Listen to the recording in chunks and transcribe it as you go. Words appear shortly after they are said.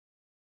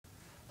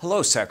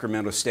Hello,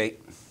 Sacramento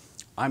State.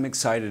 I'm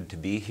excited to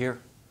be here.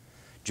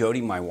 Jody,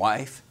 my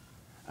wife,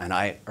 and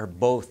I are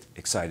both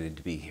excited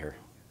to be here.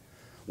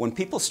 When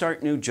people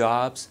start new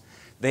jobs,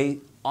 they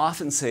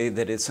often say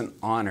that it's an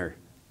honor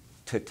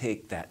to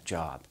take that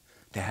job,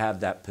 to have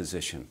that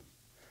position.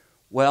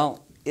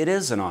 Well, it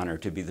is an honor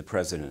to be the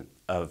president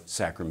of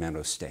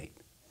Sacramento State,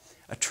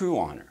 a true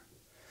honor.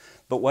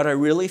 But what I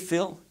really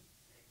feel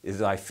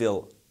is I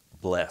feel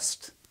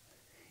blessed.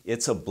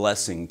 It's a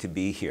blessing to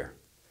be here.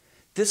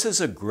 This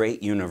is a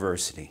great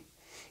university.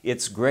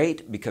 It's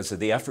great because of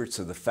the efforts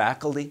of the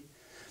faculty,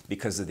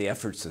 because of the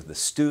efforts of the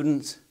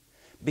students,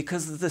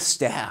 because of the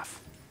staff.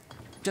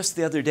 Just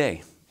the other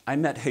day, I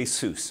met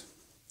Jesus.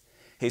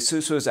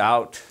 Jesus was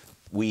out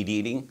weed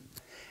eating,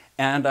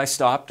 and I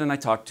stopped and I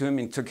talked to him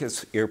and took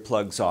his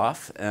earplugs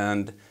off,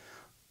 and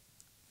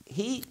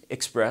he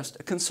expressed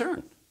a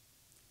concern.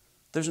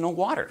 There's no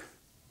water.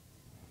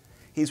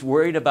 He's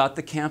worried about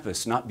the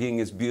campus not being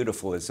as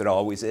beautiful as it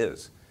always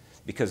is,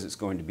 because it's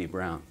going to be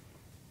brown.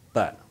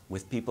 But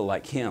with people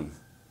like him,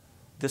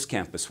 this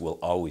campus will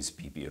always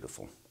be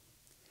beautiful.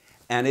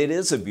 And it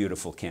is a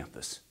beautiful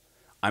campus.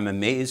 I'm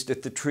amazed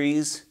at the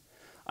trees.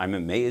 I'm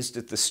amazed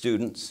at the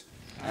students.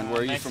 And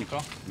where are you from?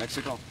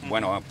 Mexico.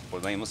 Bueno,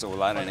 podemos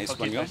hablar en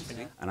español.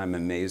 And I'm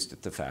amazed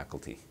at the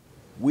faculty.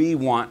 We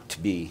want to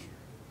be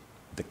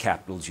the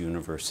capital's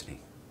university.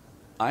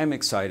 I'm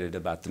excited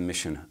about the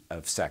mission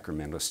of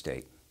Sacramento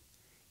State.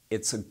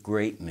 It's a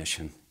great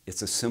mission.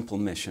 It's a simple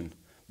mission,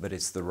 but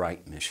it's the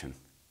right mission.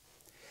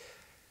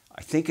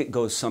 I think it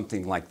goes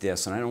something like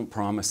this, and I don't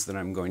promise that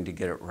I'm going to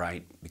get it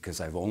right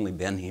because I've only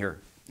been here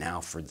now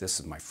for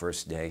this is my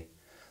first day,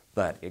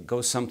 but it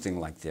goes something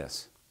like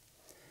this.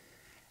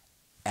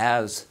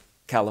 As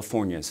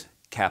California's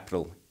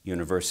capital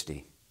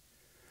university,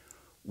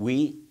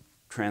 we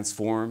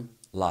transform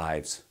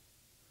lives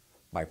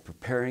by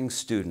preparing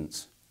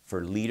students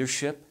for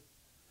leadership,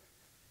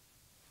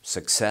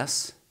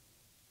 success,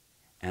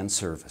 and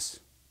service.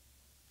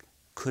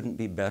 Couldn't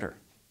be better.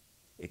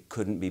 It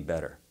couldn't be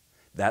better.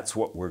 That's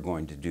what we're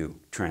going to do,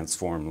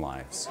 transform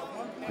lives.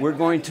 We're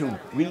going to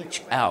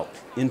reach out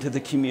into the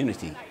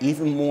community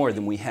even more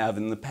than we have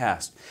in the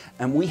past.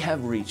 And we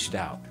have reached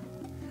out.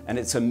 And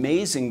it's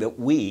amazing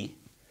that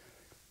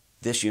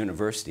this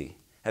university,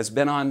 has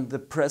been on the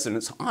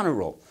President's Honor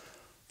Roll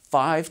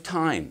 5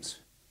 times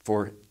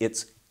for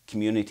its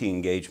community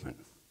engagement.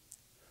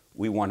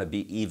 We want to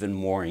be even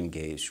more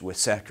engaged with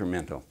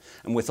Sacramento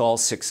and with all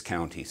 6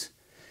 counties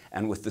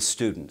and with the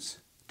students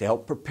to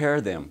help prepare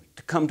them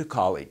to come to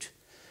college,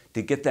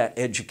 to get that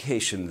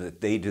education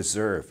that they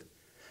deserve,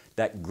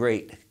 that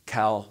great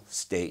Cal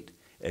State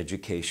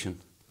education,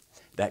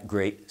 that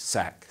great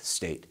Sac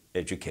State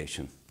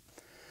education.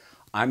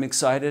 I'm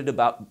excited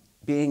about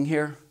being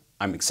here.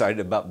 I'm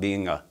excited about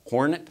being a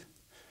Hornet.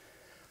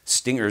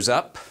 Stingers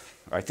up.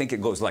 I think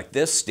it goes like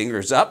this,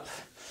 stingers up,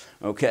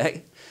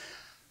 okay?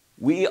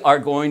 We are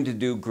going to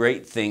do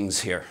great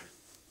things here.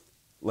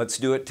 Let's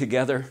do it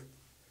together.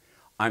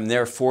 I'm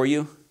there for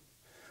you.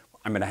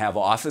 I'm going to have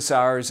office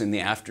hours in the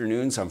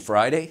afternoons on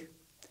Friday.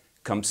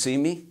 Come see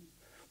me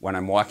when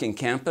I'm walking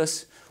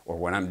campus or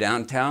when I'm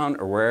downtown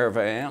or wherever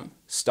I am.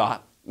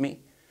 Stop me,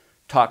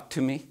 talk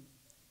to me.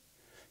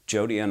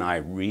 Jody and I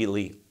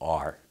really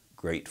are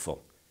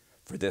grateful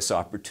for this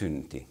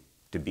opportunity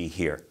to be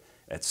here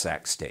at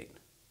Sac State.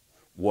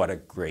 What a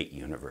great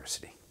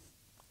university.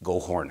 Go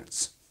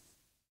Hornets.